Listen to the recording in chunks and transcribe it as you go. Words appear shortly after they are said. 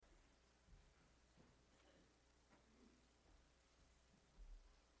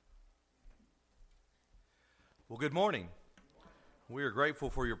Well, good morning. We are grateful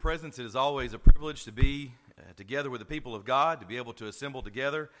for your presence. It is always a privilege to be together with the people of God, to be able to assemble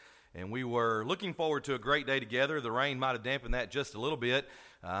together. And we were looking forward to a great day together. The rain might have dampened that just a little bit,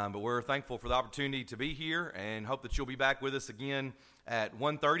 but we're thankful for the opportunity to be here and hope that you'll be back with us again at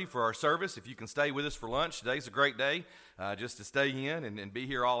 1:30 for our service. If you can stay with us for lunch, today's a great day just to stay in and be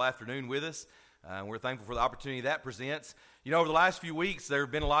here all afternoon with us. We're thankful for the opportunity that presents. You know, over the last few weeks, there have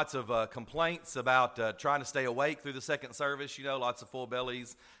been lots of complaints about trying to stay awake through the second service. You know, lots of full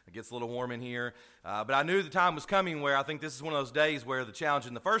bellies. It gets a little warm in here. But I knew the time was coming where I think this is one of those days where the challenge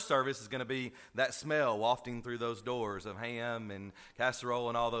in the first service is going to be that smell wafting through those doors of ham and casserole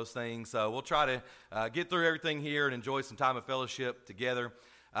and all those things. So we'll try to get through everything here and enjoy some time of fellowship together.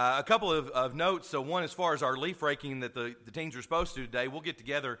 A couple of notes. So one, as far as our leaf raking that the teens are supposed to today, we'll get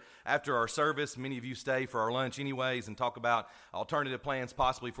together after our service. Many of you stay for our lunch anyways and talk about alternative plans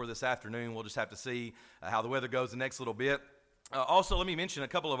possibly for this afternoon. We'll just have to see how the weather goes the next little bit. Also, let me mention a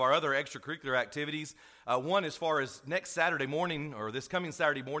couple of our other extracurricular activities. One, as far as next Saturday morning, or this coming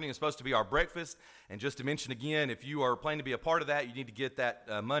Saturday morning, is supposed to be our breakfast. And just to mention again, if you are planning to be a part of that, you need to get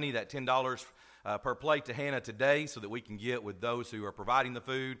that money, that $10 per plate to Hannah today so that we can get with those who are providing the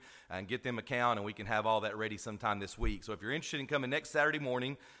food and get them a count, and we can have all that ready sometime this week. So if you're interested in coming next Saturday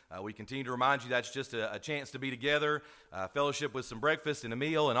morning, we continue to remind you that's just a chance to be together, fellowship with some breakfast and a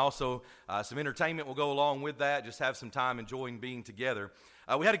meal, and also some entertainment will go along with that. Just have some time enjoying being together.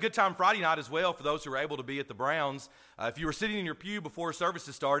 We had a good time Friday night as well for those who were able to be at the Browns. If you were sitting in your pew before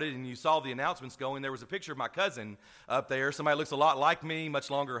services started and you saw the announcements going, there was a picture of my cousin up there. Somebody looks a lot like me, much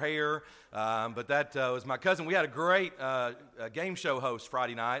longer hair, but that was my cousin. We had a great game show host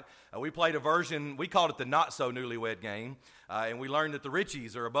Friday night. We played a version, we called it the not-so-newlywed game, and we learned that the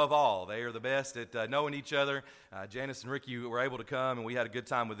Richies are above all. They are the best at knowing each other. Janice and Ricky were able to come, and we had a good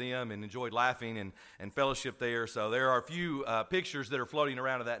time with them and enjoyed laughing and fellowship there. So there are a few pictures that are floating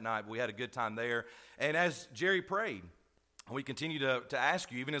around of that night, but we had a good time there. And as Jerry prayed, we continue to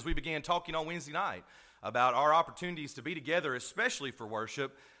ask you, even as we began talking on Wednesday night, about our opportunities to be together, especially for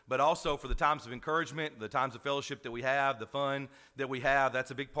worship, but also for the times of encouragement, the times of fellowship that we have, the fun that we have.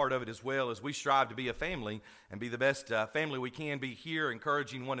 That's a big part of it as well, as we strive to be a family and be the best family we can be here,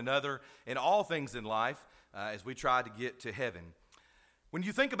 encouraging one another in all things in life as we try to get to heaven. When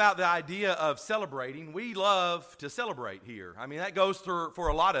you think about the idea of celebrating, we love to celebrate here. I mean, that goes for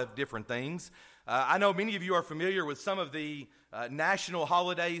a lot of different things. I know many of you are familiar with some of the national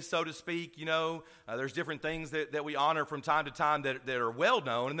holidays, so to speak. You know, there's different things that we honor from time to time that are well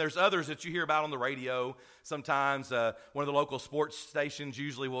known, and there's others that you hear about on the radio. Sometimes one of the local sports stations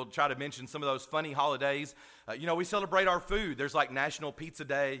usually will try to mention some of those funny holidays. You know, we celebrate our food. There's like National Pizza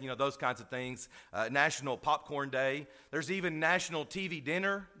Day, you know, those kinds of things. National Popcorn Day. There's even National TV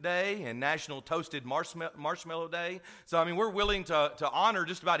Dinner Day and National Toasted Marshmallow Day. So, I mean, we're willing to honor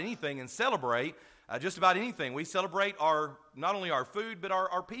just about anything and celebrate just about anything. We celebrate not only our food, but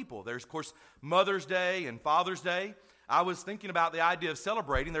our people. There's, of course, Mother's Day and Father's Day. I was thinking about the idea of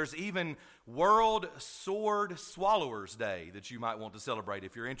celebrating. There's even World Sword Swallowers Day that you might want to celebrate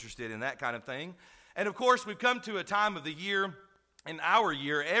if you're interested in that kind of thing. And, of course, we've come to a time of the year, in our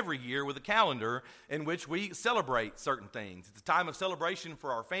year, every year, with a calendar in which we celebrate certain things. It's a time of celebration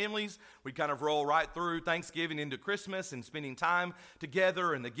for our families. We kind of roll right through Thanksgiving into Christmas and spending time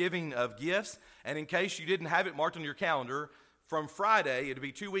together and the giving of gifts. And in case you didn't have it marked on your calendar, from Friday, it'll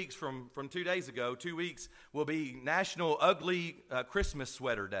be 2 weeks from 2 days ago, 2 weeks will be National Ugly Christmas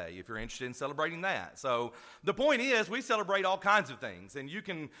Sweater Day, if you're interested in celebrating that. So the point is, we celebrate all kinds of things, and you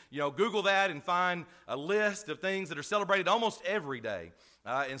can, Google that and find a list of things that are celebrated almost every day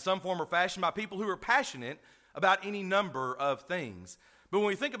in some form or fashion by people who are passionate about any number of things. But when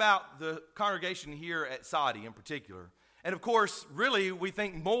we think about the congregation here at Soddy in particular, and of course, really, we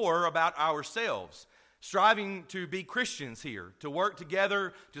think more about ourselves, striving to be Christians here, to work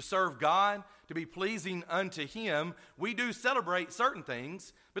together, to serve God, to be pleasing unto Him. We do celebrate certain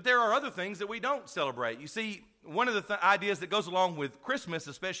things, but there are other things that we don't celebrate. You see, one of the ideas that goes along with Christmas,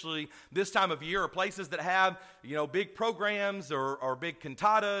 especially this time of year, are places that have, big programs or big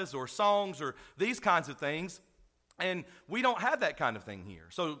cantatas or songs or these kinds of things. And we don't have that kind of thing here.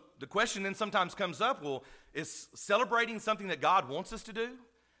 So the question then sometimes comes up, well, is celebrating something that God wants us to do?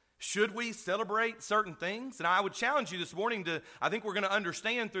 Should we celebrate certain things? And I would challenge you this morning I think we're going to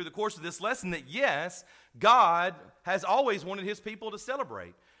understand through the course of this lesson that yes, God has always wanted His people to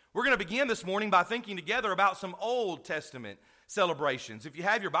celebrate. We're going to begin this morning by thinking together about some Old Testament celebrations. If you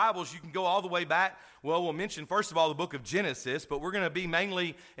have your Bibles, you can go all the way back. Well, we'll mention first of all the book of Genesis, but we're going to be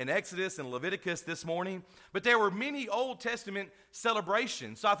mainly in Exodus and Leviticus this morning. But there were many Old Testament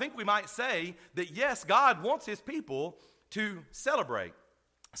celebrations. So I think we might say that yes, God wants his people to celebrate.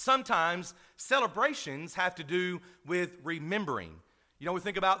 Sometimes celebrations have to do with remembering. You know, we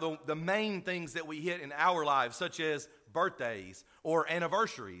think about the main things that we hit in our lives, such as birthdays or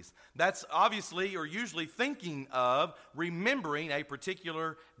anniversaries. That's obviously or usually thinking of remembering a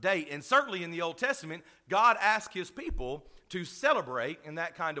particular date. And certainly in the Old Testament, God asked his people to celebrate in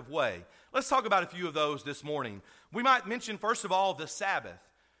that kind of way. Let's talk about a few of those this morning. We might mention, first of all, the Sabbath.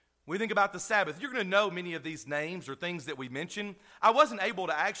 When we think about the Sabbath, you're going to know many of these names or things that we mentioned. I wasn't able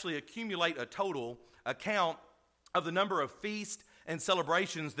to actually accumulate a total account of the number of feasts and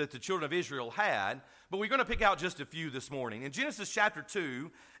celebrations that the children of Israel had, but we're going to pick out just a few this morning. In Genesis chapter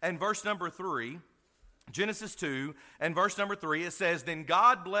 2 and verse number 3, Genesis 2 and verse number 3, it says, "Then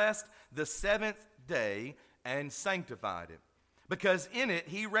God blessed the seventh day and sanctified it, because in it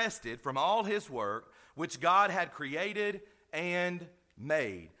he rested from all his work which God had created and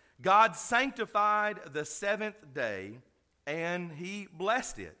made." God sanctified the seventh day and he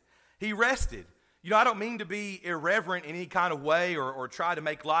blessed it. He rested. You know, I don't mean to be irreverent in any kind of way or try to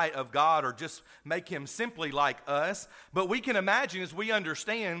make light of God or just make him simply like us, but we can imagine as we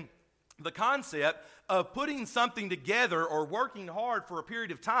understand the concept of putting something together or working hard for a period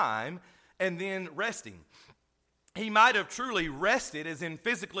of time and then resting. He might have truly rested, as in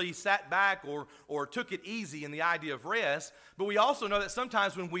physically sat back or took it easy in the idea of rest, but we also know that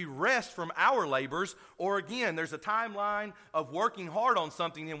sometimes when we rest from our labors, or again, there's a timeline of working hard on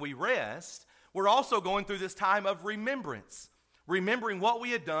something and we rest, we're also going through this time of remembrance, remembering what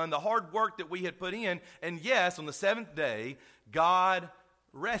we had done, the hard work that we had put in, and yes, on the seventh day, God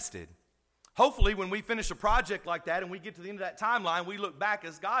rested. Hopefully, when we finish a project like that and we get to the end of that timeline, we look back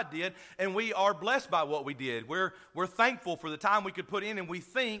as God did, and we are blessed by what we did. We're thankful for the time we could put in, and we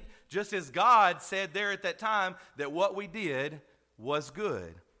think, just as God said there at that time, that what we did was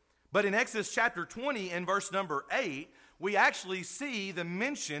good. But in Exodus chapter 20 and verse number 8, we actually see the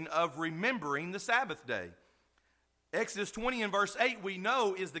mention of remembering the Sabbath day. Exodus 20 and verse 8, we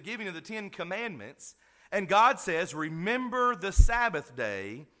know, is the giving of the 10 Commandments. And God says, "Remember the Sabbath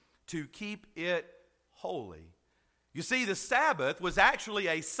day to keep it holy." You see, the Sabbath was actually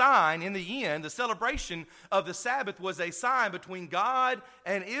a sign in the end. The celebration of the Sabbath was a sign between God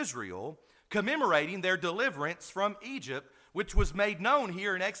and Israel, commemorating their deliverance from Egypt, which was made known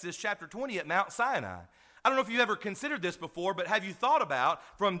here in Exodus chapter 20 at Mount Sinai. I don't know if you've ever considered this before, but have you thought about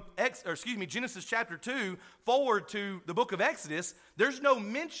from Genesis chapter 2 forward to the book of Exodus, there's no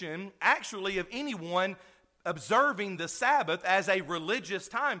mention actually of anyone observing the Sabbath as a religious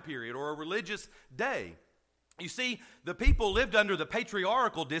time period or a religious day. You see, the people lived under the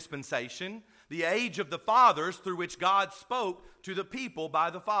patriarchal dispensation, the age of the fathers through which God spoke to the people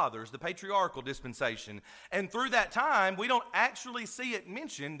by the fathers, the patriarchal dispensation. And through that time, we don't actually see it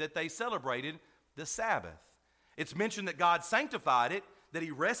mentioned that they celebrated the Sabbath. It's mentioned that God sanctified it, that he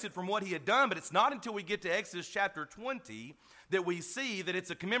rested from what he had done, but it's not until we get to Exodus chapter 20 that we see that it's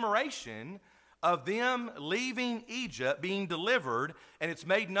a commemoration of them leaving Egypt, being delivered, and it's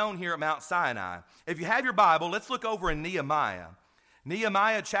made known here at Mount Sinai. If you have your Bible, let's look over in Nehemiah.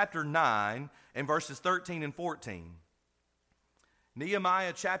 Nehemiah chapter 9 and verses 13 and 14.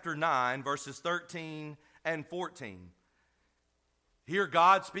 Nehemiah chapter 9, verses 13 and 14. Here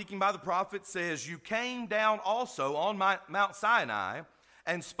God, speaking by the prophet, says, "You came down also on Mount Sinai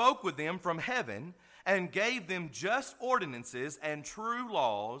and spoke with them from heaven and gave them just ordinances and true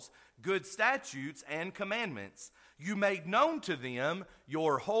laws, good statutes and commandments. You made known to them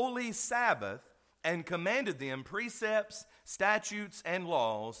your holy Sabbath and commanded them precepts, statutes, and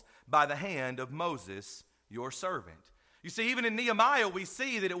laws by the hand of Moses, your servant." You see, even in Nehemiah, we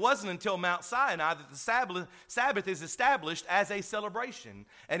see that it wasn't until Mount Sinai that the Sabbath is established as a celebration.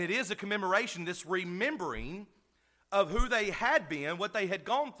 And it is a commemoration, this remembering of who they had been, what they had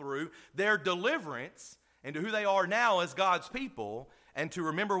gone through, their deliverance, and to who they are now as God's people, and to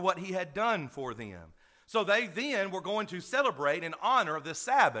remember what he had done for them. So they then were going to celebrate in honor of the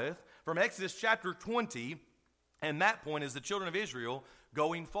Sabbath from Exodus chapter 20, and that point is the children of Israel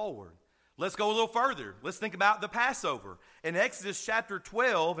going forward. Let's go a little further. Let's think about the Passover. In Exodus chapter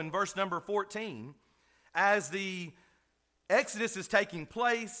 12 and verse number 14, as the Exodus is taking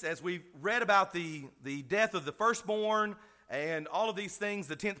place, as we've read about the death of the firstborn and all of these things,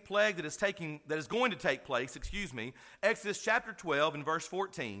 the 10th plague that is going to take place, Exodus chapter 12 and verse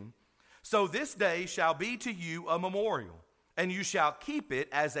 14. "So this day shall be to you a memorial, and you shall keep it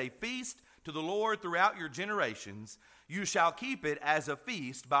as a feast to the Lord throughout your generations. You shall keep it as a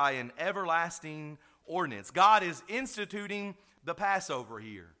feast by an everlasting ordinance. God is instituting the Passover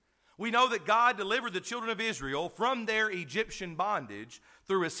here. We know that God delivered the children of Israel from their Egyptian bondage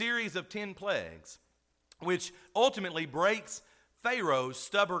through a series of 10 plagues, which ultimately breaks Pharaoh's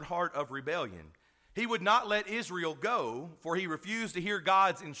stubborn heart of rebellion. He would not let Israel go, for he refused to hear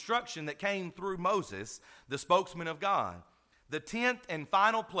God's instruction that came through Moses, the spokesman of God. The 10th and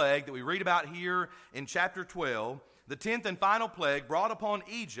final plague that we read about here in chapter 12, the 10th and final plague brought upon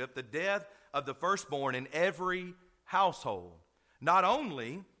Egypt the death of the firstborn in every household. Not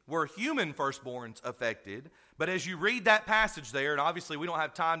only were human firstborns affected, but as you read that passage there, and obviously we don't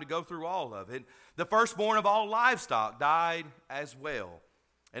have time to go through all of it, the firstborn of all livestock died as well.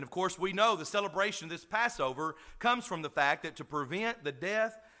 And of course, we know the celebration of this Passover comes from the fact that to prevent the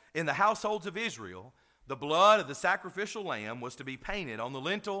death in the households of Israel, the blood of the sacrificial lamb was to be painted on the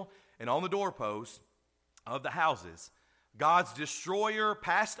lintel and on the doorposts of the houses. God's destroyer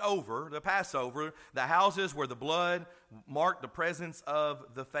passed over the Passover, the houses where the blood marked the presence of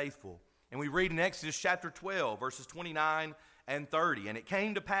the faithful. And we read in Exodus chapter 12, verses 29 and 30, and it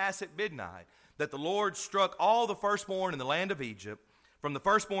came to pass at midnight that the Lord struck all the firstborn in the land of Egypt, from the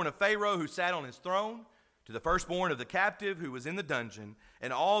firstborn of Pharaoh who sat on his throne, to the firstborn of the captive who was in the dungeon,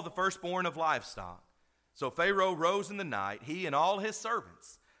 and all the firstborn of livestock. So Pharaoh rose in the night, he and all his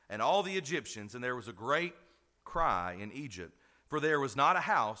servants, and all the Egyptians, and there was a great cry in Egypt, for there was not a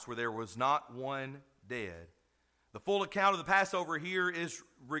house where there was not one dead. The full account of the Passover here is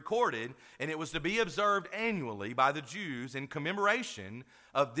recorded, and it was to be observed annually by the Jews in commemoration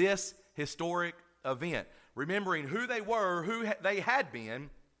of this historic event, remembering who they were, who they had been,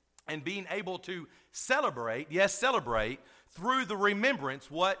 and being able to celebrate, yes, celebrate, through the remembrance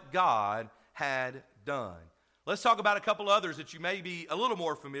what God had done. Let's talk about a couple others that you may be a little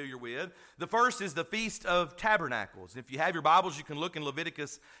more familiar with. The first is the Feast of Tabernacles. If you have your Bibles, you can look in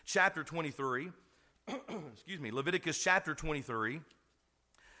Leviticus chapter 23. Leviticus chapter 23.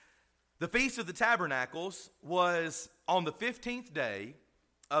 The Feast of the Tabernacles was on the 15th day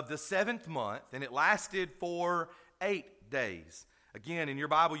of the 7th month, and it lasted for 8 days. Again, in your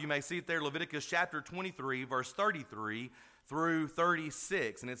Bible, you may see it there, Leviticus chapter 23, verse 33 through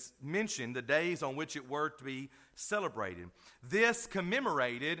 36, and it's mentioned the days on which it were to be celebrated. This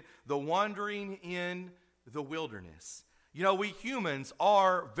commemorated the wandering in the wilderness. You know, we humans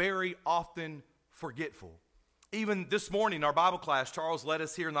are very often forgetful. Even this morning in our Bible class, Charles led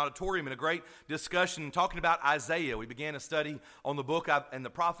us here in the auditorium in a great discussion talking about Isaiah. We began a study on the book and the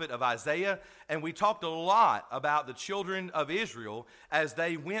prophet of Isaiah, and we talked a lot about the children of Israel as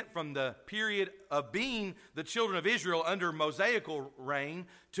they went from the period of being the children of Israel under Mosaical reign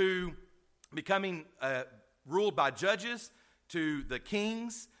to becoming ruled by judges, to the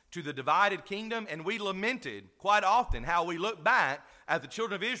kings, to the divided kingdom, and we lamented quite often how we look back at the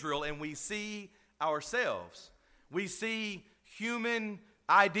children of Israel and we see ourselves. We see human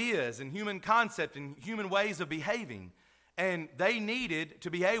ideas and human concepts and human ways of behaving. And they needed to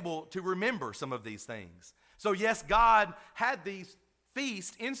be able to remember some of these things. So yes, God had these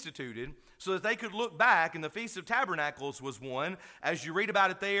feasts instituted so that they could look back, and the Feast of Tabernacles was one. As you read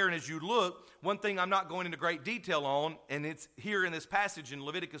about it there and as you look, one thing I'm not going into great detail on, and it's here in this passage in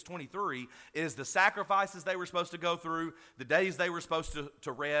Leviticus 23, is the sacrifices they were supposed to go through, the days they were supposed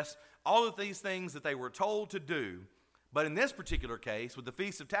to rest, all of these things that they were told to do. But in this particular case, with the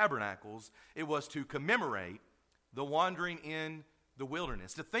Feast of Tabernacles, it was to commemorate the wandering in the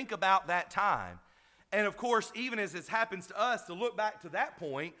wilderness, to think about that time. And of course, even as this happens to us, to look back to that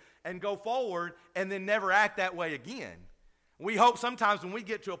point and go forward and then never act that way again. We hope sometimes when we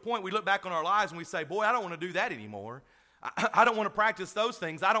get to a point, we look back on our lives and we say, boy, I don't want to do that anymore. I don't want to practice those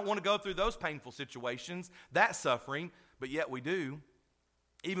things. I don't want to go through those painful situations, that suffering, but yet we do.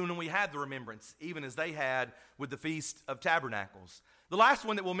 Even when we had the remembrance, even as they had with the Feast of Tabernacles. The last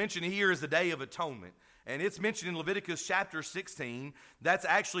one that we'll mention here is the Day of Atonement. And it's mentioned in Leviticus chapter 16. That's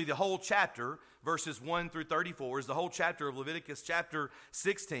actually the whole chapter, verses 1 through 34, is the whole chapter of Leviticus chapter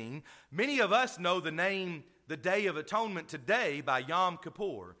 16. Many of us know the name, the Day of Atonement today by Yom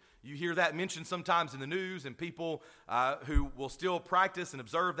Kippur. You hear that mentioned sometimes in the news, and people who will still practice and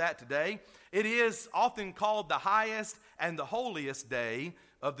observe that today. It is often called the highest and the holiest day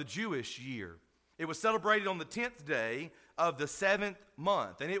of the Jewish year. It was celebrated on the 10th day of the 7th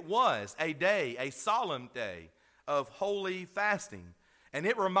month, and it was a day, a solemn day of holy fasting, and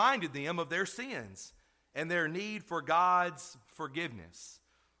it reminded them of their sins and their need for God's forgiveness.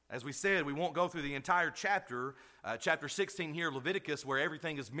 As we said, we won't go through the entire chapter, chapter 16 here, Leviticus, where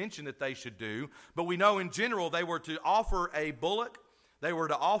everything is mentioned that they should do, but we know in general they were to offer a bullock, They were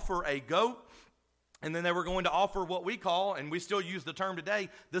to offer a goat, and then they were going to offer what we call, and we still use the term today,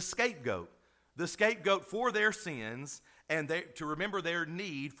 the scapegoat. The scapegoat for their sins, and to remember their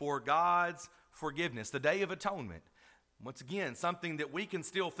need for God's forgiveness, the Day of Atonement. Once again, something that we can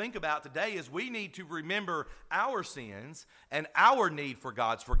still think about today is we need to remember our sins and our need for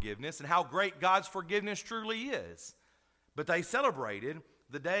God's forgiveness and how great God's forgiveness truly is. But they celebrated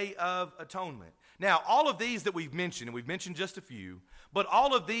the Day of Atonement. Now, all of these that we've mentioned, and we've mentioned just a few, but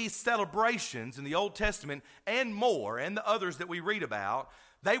all of these celebrations in the Old Testament and more, and the others that we read about,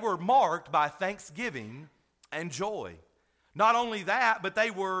 they were marked by thanksgiving and joy. Not only that, but they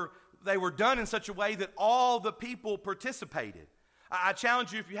were done in such a way that all the people participated. I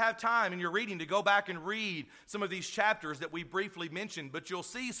challenge you, if you have time in your reading, to go back and read some of these chapters that we briefly mentioned, but you'll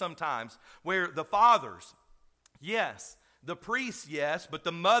see sometimes where the fathers, yes, the priests, yes, but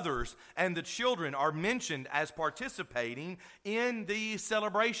the mothers and the children are mentioned as participating in these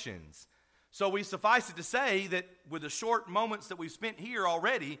celebrations. So we suffice it to say that with the short moments that we've spent here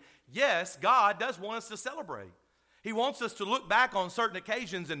already, yes, God does want us to celebrate. He wants us to look back on certain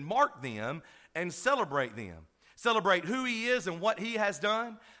occasions and mark them and celebrate them. Celebrate who He is and what He has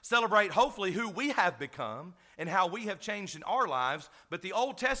done. Celebrate, hopefully, who we have become and how we have changed in our lives. But the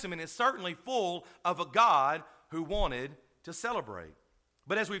Old Testament is certainly full of a God who wanted to celebrate.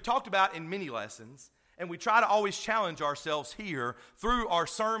 But as we've talked about in many lessons, and we try to always challenge ourselves here through our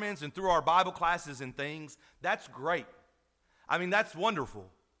sermons and through our Bible classes and things, that's great. I mean, that's wonderful.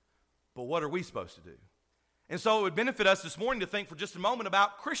 But what are we supposed to do? And so it would benefit us this morning to think for just a moment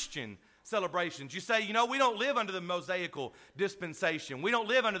about Christian celebrations. You say, we don't live under the Mosaical dispensation. We don't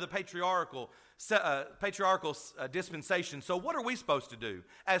live under the patriarchal dispensation. So what are we supposed to do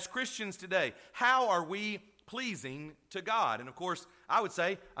as Christians today? How are we pleasing to God? And of course, I would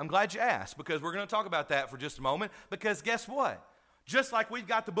say, I'm glad you asked, because we're going to talk about that for just a moment. Because guess what? Just like we've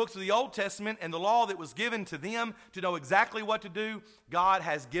got the books of the Old Testament and the law that was given to them to know exactly what to do, God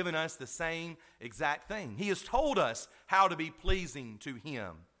has given us the same exact thing. He has told us how to be pleasing to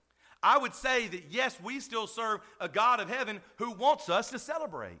Him. I would say that yes, we still serve a God of heaven who wants us to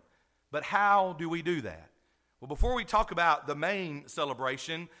celebrate. But how do we do that? Well, before we talk about the main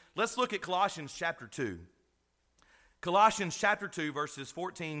celebration, let's look at Colossians chapter 2. Colossians chapter 2, verses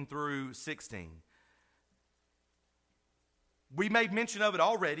 14 through 16. We made mention of it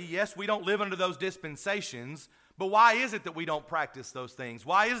already. Yes, we don't live under those dispensations, but why is it that we don't practice those things?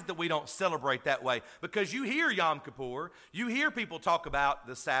 Why is it that we don't celebrate that way? Because you hear Yom Kippur, you hear people talk about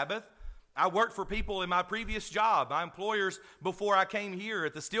the Sabbath. I worked for people in my previous job. My employers before I came here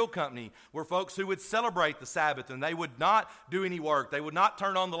at the steel company were folks who would celebrate the Sabbath, and they would not do any work. They would not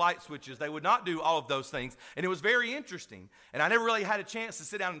turn on the light switches. They would not do all of those things. And it was very interesting. And I never really had a chance to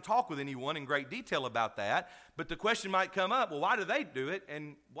sit down and talk with anyone in great detail about that. But the question might come up, well, why do they do it,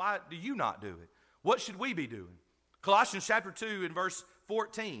 and why do you not do it? What should we be doing? Colossians chapter 2 and verse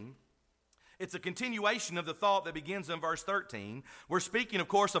 14. It's a continuation of the thought that begins in verse 13. We're speaking, of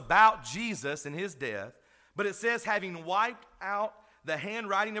course, about Jesus and His death, but it says, having wiped out the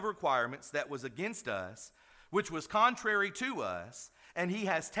handwriting of requirements that was against us, which was contrary to us, and He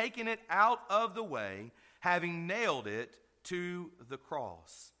has taken it out of the way, having nailed it to the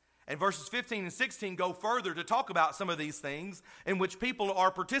cross. And verses 15 and 16 go further to talk about some of these things in which people are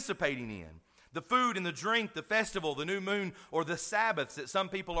participating in. The food and the drink, the festival, the new moon, or the Sabbaths that some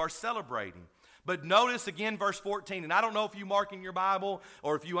people are celebrating. But notice again verse 14, and I don't know if you mark in your Bible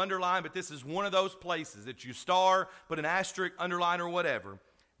or if you underline, but this is one of those places that you star, put an asterisk, underline, or whatever.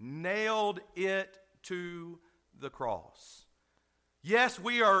 Nailed it to the cross. Yes,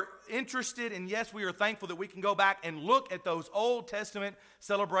 we are interested, and yes, we are thankful that we can go back and look at those Old Testament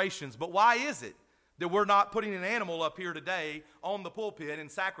celebrations. But why is it that we're not putting an animal up here today on the pulpit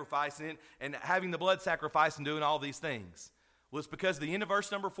and sacrificing it and having the blood sacrifice and doing all these things? Well, it's because of the end of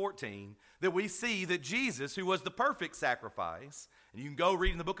verse number 14 that we see that Jesus, who was the perfect sacrifice, and you can go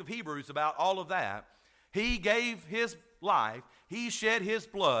read in the book of Hebrews about all of that, He gave His life, He shed His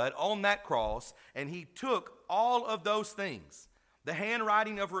blood on that cross, and He took all of those things, the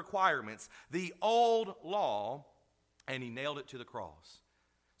handwriting of requirements, the old law, and He nailed it to the cross.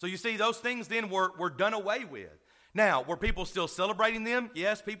 So you see, those things then were done away with. Now, were people still celebrating them?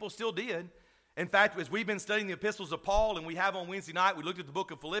 Yes, people still did. In fact, as we've been studying the epistles of Paul, and we have on Wednesday night, we looked at the book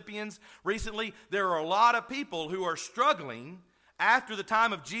of Philippians recently, there are a lot of people who are struggling after the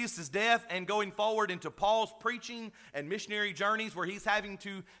time of Jesus' death and going forward into Paul's preaching and missionary journeys, where he's having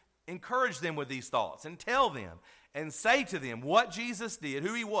to encourage them with these thoughts and tell them and say to them what Jesus did,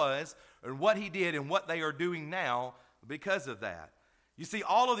 who He was, and what He did, and what they are doing now because of that. You see,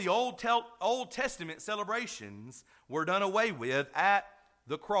 all of the Old Testament celebrations were done away with at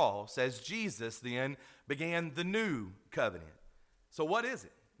the cross as Jesus then began the new covenant. So what is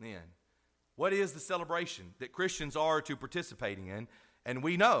it then? What is the celebration that Christians are to participating in? And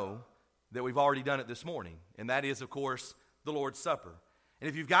we know that we've already done it this morning, and that is, of course, the Lord's Supper. And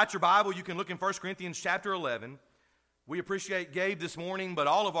if you've got your Bible, you can look in 1 Corinthians chapter 11. We appreciate Gabe this morning, but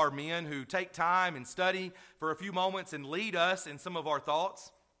all of our men who take time and study for a few moments and lead us in some of our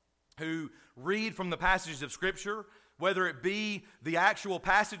thoughts, who read from the passages of Scripture, whether it be the actual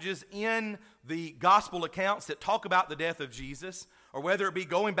passages in the gospel accounts that talk about the death of Jesus, or whether it be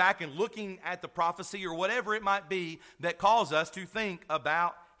going back and looking at the prophecy, or whatever it might be that calls us to think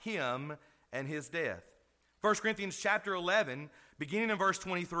about him and his death. 1 Corinthians chapter 11, beginning in verse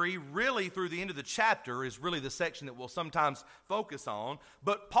 23, really through the end of the chapter is really the section that we'll sometimes focus on.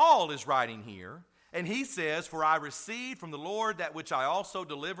 But Paul is writing here, and he says, "For I received from the Lord that which I also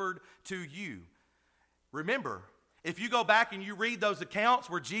delivered to you." Remember, if you go back and you read those accounts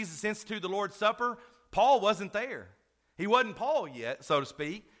where Jesus instituted the Lord's Supper, Paul wasn't there. He wasn't Paul yet, so to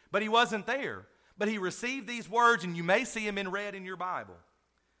speak, but he wasn't there. But he received these words, and you may see them in red in your Bible.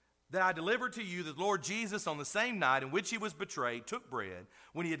 "That I delivered to you that the Lord Jesus, on the same night in which he was betrayed, took bread.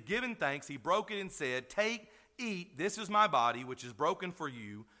 When he had given thanks, he broke it and said, 'Take, eat, this is my body, which is broken for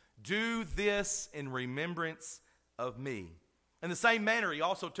you. Do this in remembrance of me.' In the same manner, he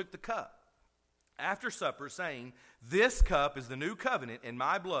also took the cup after supper, saying, 'This cup is the new covenant in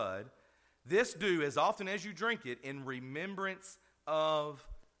my blood. This do as often as you drink it in remembrance of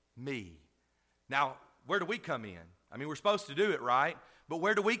me.'" Now, where do we come in? I mean, we're supposed to do it, right? But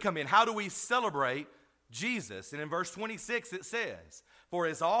where do we come in? How do we celebrate Jesus? And in verse 26 it says, "For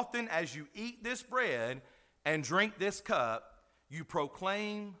as often as you eat this bread and drink this cup, you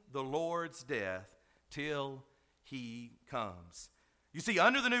proclaim the Lord's death till he comes." You see,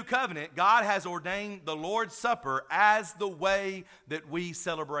 under the new covenant, God has ordained the Lord's Supper as the way that we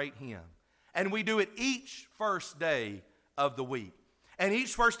celebrate him. And we do it each first day of the week. And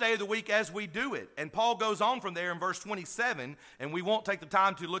each first day of the week as we do it. And Paul goes on from there in verse 27, and we won't take the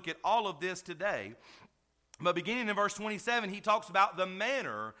time to look at all of this today. But beginning in verse 27, he talks about the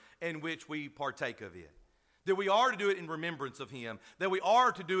manner in which we partake of it. That we are to do it in remembrance of him. That we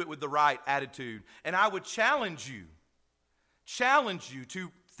are to do it with the right attitude. And I would challenge you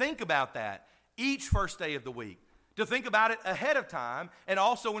to think about that each first day of the week. To think about it ahead of time, and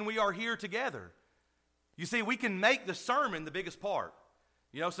also when we are here together. You see, we can make the sermon the biggest part.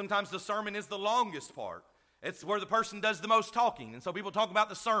 You know, sometimes the sermon is the longest part. It's where the person does the most talking. And so people talk about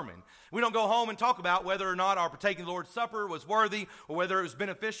the sermon. We don't go home and talk about whether or not our partaking of the Lord's Supper was worthy, or whether it was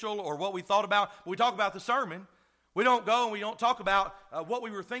beneficial, or what we thought about. But we talk about the sermon. We don't go and we don't talk about what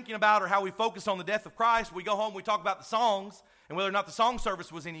we were thinking about or how we focus on the death of Christ. We go home, we talk about the songs and whether or not the song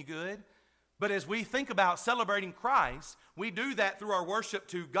service was any good. But as we think about celebrating Christ, we do that through our worship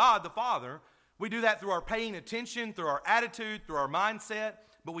to God the Father. We do that through our paying attention, through our attitude, through our mindset.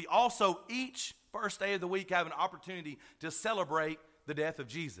 But we also, each first day of the week, have an opportunity to celebrate the death of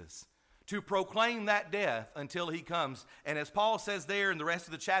Jesus, to proclaim that death until he comes. And as Paul says there in the rest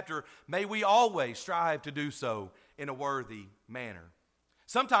of the chapter, may we always strive to do so in a worthy manner.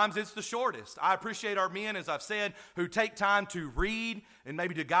 Sometimes it's the shortest. I appreciate our men, as I've said, who take time to read and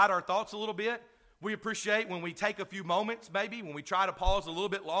maybe to guide our thoughts a little bit. We appreciate when we take a few moments, maybe, when we try to pause a little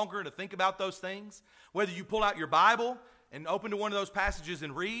bit longer to think about those things. Whether you pull out your Bible and open to one of those passages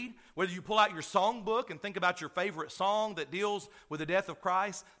and read, whether you pull out your songbook and think about your favorite song that deals with the death of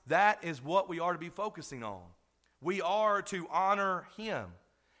Christ, that is what we are to be focusing on. We are to honor him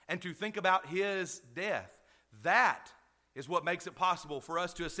and to think about his death. That is what makes it possible for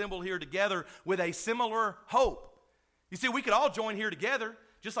us to assemble here together with a similar hope. You see, we could all join here together,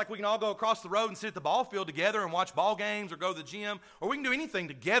 just like we can all go across the road and sit at the ball field together and watch ball games or go to the gym, or we can do anything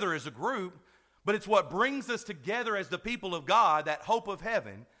together as a group. But it's what brings us together as the people of God, that hope of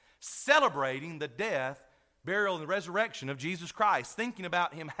heaven, celebrating the death, burial, and the resurrection of Jesus Christ, thinking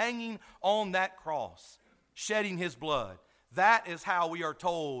about him hanging on that cross, shedding his blood. That is how we are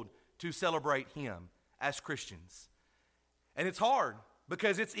told to celebrate him as Christians. And it's hard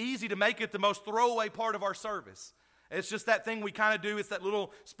because it's easy to make it the most throwaway part of our service. It's just that thing we kind of do. It's that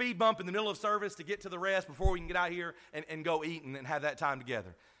little speed bump in the middle of service to get to the rest before we can get out here and go eat and have that time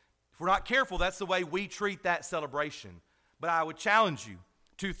together. If we're not careful, that's the way we treat that celebration. But I would challenge you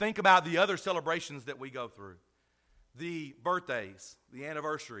to think about the other celebrations that we go through. The birthdays, the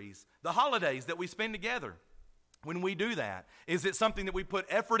anniversaries, the holidays that we spend together. When we do that, is it something that we put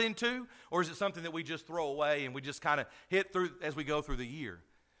effort into, or is it something that we just throw away and we just kind of hit through as we go through the year?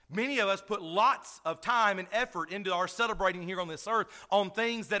 Many of us put lots of time and effort into our celebrating here on this earth on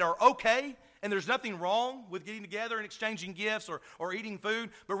things that are okay, and there's nothing wrong with getting together and exchanging gifts or eating food,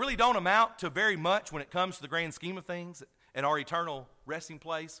 but really don't amount to very much when it comes to the grand scheme of things and our eternal resting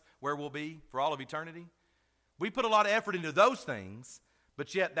place where we'll be for all of eternity. We put a lot of effort into those things,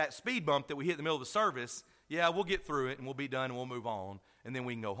 but yet that speed bump that we hit in the middle of the service, yeah, we'll get through it and we'll be done and we'll move on, and then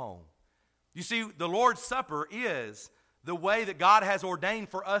we can go home. You see, the Lord's Supper is the way that God has ordained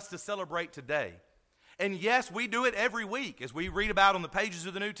for us to celebrate today. And yes, we do it every week, as we read about on the pages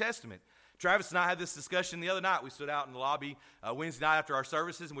of the New Testament. Travis and I had this discussion the other night. We stood out in the lobby Wednesday night after our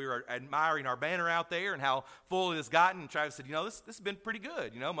services, and we were admiring our banner out there and how full it has gotten. And Travis said, this has been pretty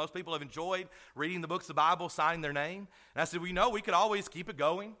good. Most people have enjoyed reading the books of the Bible, signing their name. And I said, we could always keep it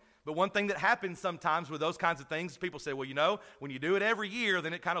going. But one thing that happens sometimes with those kinds of things, people say, when you do it every year,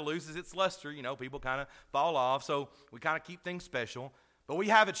 then it kind of loses its luster. People kind of fall off. So we kind of keep things special. But we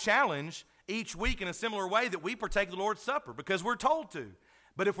have a challenge each week in a similar way that we partake of the Lord's Supper because we're told to.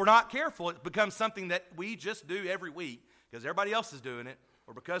 But if we're not careful, it becomes something that we just do every week because everybody else is doing it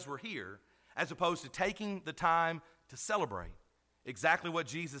or because we're here, as opposed to taking the time to celebrate exactly what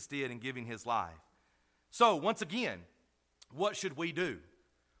Jesus did in giving his life. So, once again, what should we do?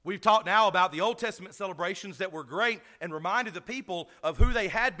 We've talked now about the Old Testament celebrations that were great and reminded the people of who they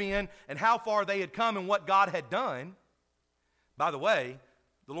had been and how far they had come and what God had done. By the way,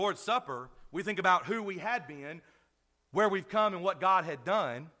 the Lord's Supper, we think about who we had been, where we've come and what God had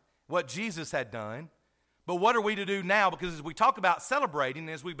done, what Jesus had done. But what are we to do now? Because as we talk about celebrating,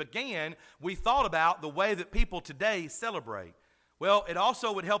 as we began, we thought about the way that people today celebrate. Well, it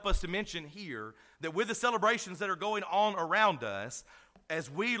also would help us to mention here that with the celebrations that are going on around us, as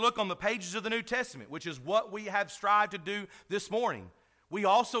we look on the pages of the New Testament, which is what we have strived to do this morning, we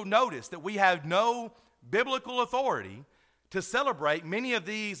also notice that we have no biblical authority to celebrate many of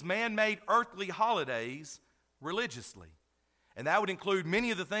these man-made earthly holidays religiously. And that would include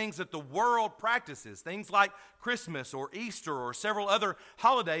many of the things that the world practices, things like Christmas or Easter or several other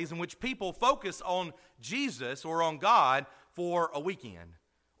holidays in which people focus on Jesus or on God for a weekend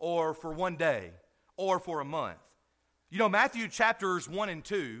or for one day or for a month. Matthew chapters 1 and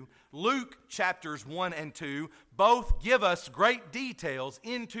 2, Luke chapters 1 and 2, both give us great details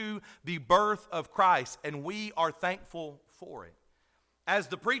into the birth of Christ, and we are thankful for it. As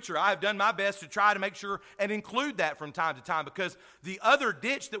the preacher, I have done my best to try to make sure and include that from time to time, because the other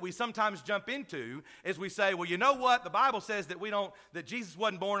ditch that we sometimes jump into is we say, well, you know what? The Bible says that Jesus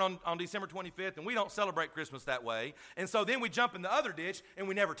wasn't born on December 25th, and we don't celebrate Christmas that way. And so then we jump in the other ditch and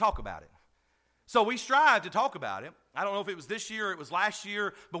we never talk about it. So we strive to talk about it. I don't know if it was this year or it was last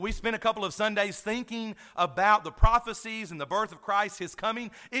year, but we spent a couple of Sundays thinking about the prophecies and the birth of Christ, his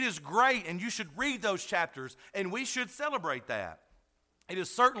coming. It is great, and you should read those chapters, and we should celebrate that. It is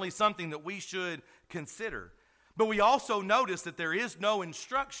certainly something that we should consider. But we also notice that there is no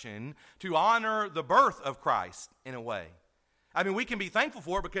instruction to honor the birth of Christ in a way. I mean, we can be thankful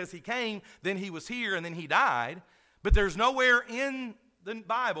for it because he came, then he was here, and then he died. But there's nowhere in the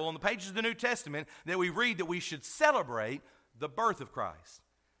Bible, on the pages of the New Testament, that we read that we should celebrate the birth of Christ.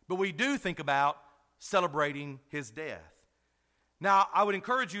 But we do think about celebrating his death. Now, I would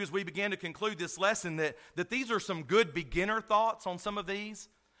encourage you as we begin to conclude this lesson that these are some good beginner thoughts on some of these,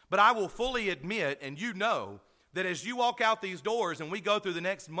 but I will fully admit, and you know, that as you walk out these doors and we go through the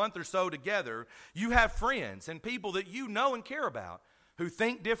next month or so together, you have friends and people that you know and care about who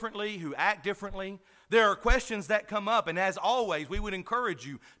think differently, who act differently. There are questions that come up, and as always, we would encourage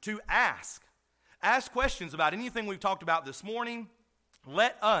you to ask. Ask questions about anything we've talked about this morning.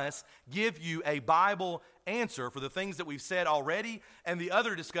 Let us give you a Bible answer for the things that we've said already and the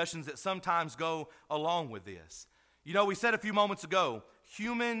other discussions that sometimes go along with this. We said a few moments ago,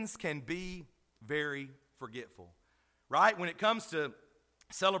 humans can be very forgetful, right? When it comes to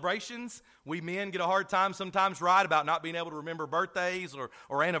celebrations, we men get a hard time sometimes, right, about not being able to remember birthdays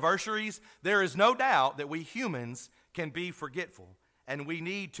or anniversaries. There is no doubt that we humans can be forgetful, and we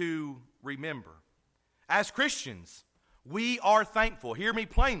need to remember. As Christians, we are thankful. Hear me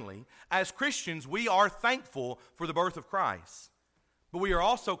plainly. As Christians, we are thankful for the birth of Christ. But we are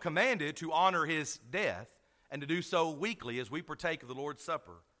also commanded to honor his death and to do so weekly as we partake of the Lord's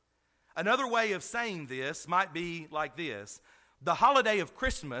Supper. Another way of saying this might be like this. The holiday of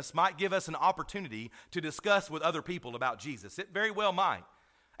Christmas might give us an opportunity to discuss with other people about Jesus. It very well might.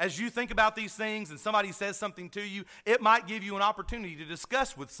 As you think about these things and somebody says something to you, it might give you an opportunity to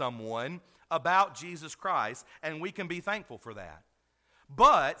discuss with someone about Jesus Christ, and we can be thankful for that.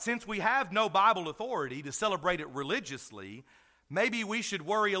 But since we have no Bible authority to celebrate it religiously, maybe we should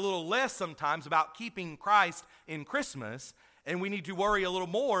worry a little less sometimes about keeping Christ in Christmas And we need to worry a little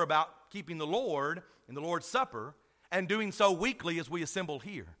more about keeping the Lord in the Lord's Supper and doing so weekly as we assemble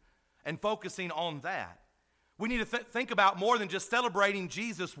here and focusing on that. We need to think about more than just celebrating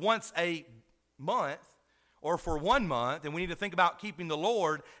Jesus once a month or for 1 month, and we need to think about keeping the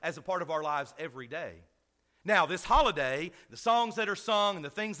Lord as a part of our lives every day. Now, this holiday, the songs that are sung and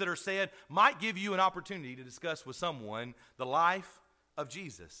the things that are said might give you an opportunity to discuss with someone the life of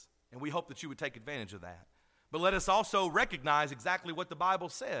Jesus, and we hope that you would take advantage of that. But let us also recognize exactly what the Bible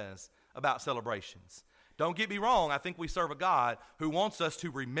says about celebrations. Don't get me wrong, I think we serve a God who wants us to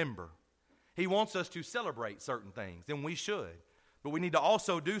remember. He wants us to celebrate certain things, and we should. But we need to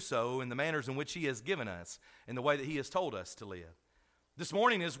also do so in the manners in which He has given us, in the way that He has told us to live. This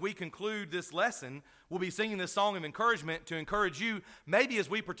morning, as we conclude this lesson, we'll be singing this song of encouragement to encourage you. Maybe as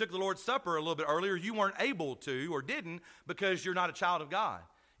we partook the Lord's Supper a little bit earlier, you weren't able to or didn't because you're not a child of God.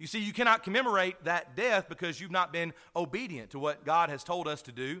 You see, you cannot commemorate that death because you've not been obedient to what God has told us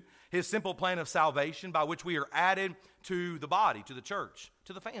to do, His simple plan of salvation by which we are added to the body, to the church,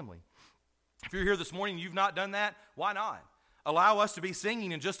 to the family. If you're here this morning and you've not done that, why not? Allow us to be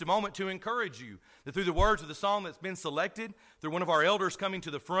singing in just a moment to encourage you that through the words of the song that's been selected, through one of our elders coming to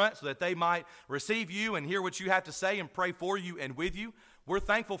the front so that they might receive you and hear what you have to say and pray for you and with you, we're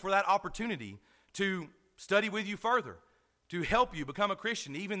thankful for that opportunity to study with you further, to help you become a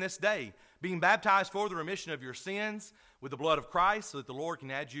Christian even this day, being baptized for the remission of your sins with the blood of Christ so that the Lord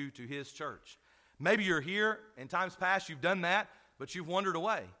can add you to His church. Maybe you're here, in times past you've done that, but you've wandered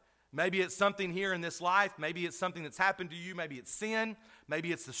away. Maybe it's something here in this life. Maybe it's something that's happened to you. Maybe it's sin.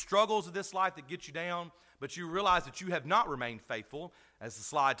 Maybe it's the struggles of this life that get you down. But you realize that you have not remained faithful, as the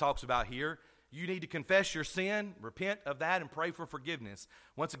slide talks about here. You need to confess your sin, repent of that, and pray for forgiveness.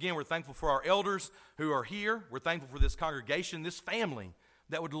 Once again, we're thankful for our elders who are here. We're thankful for this congregation, this family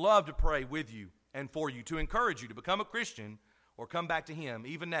that would love to pray with you and for you, to encourage you to become a Christian or come back to Him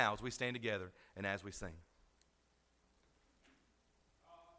even now as we stand together and as we sing.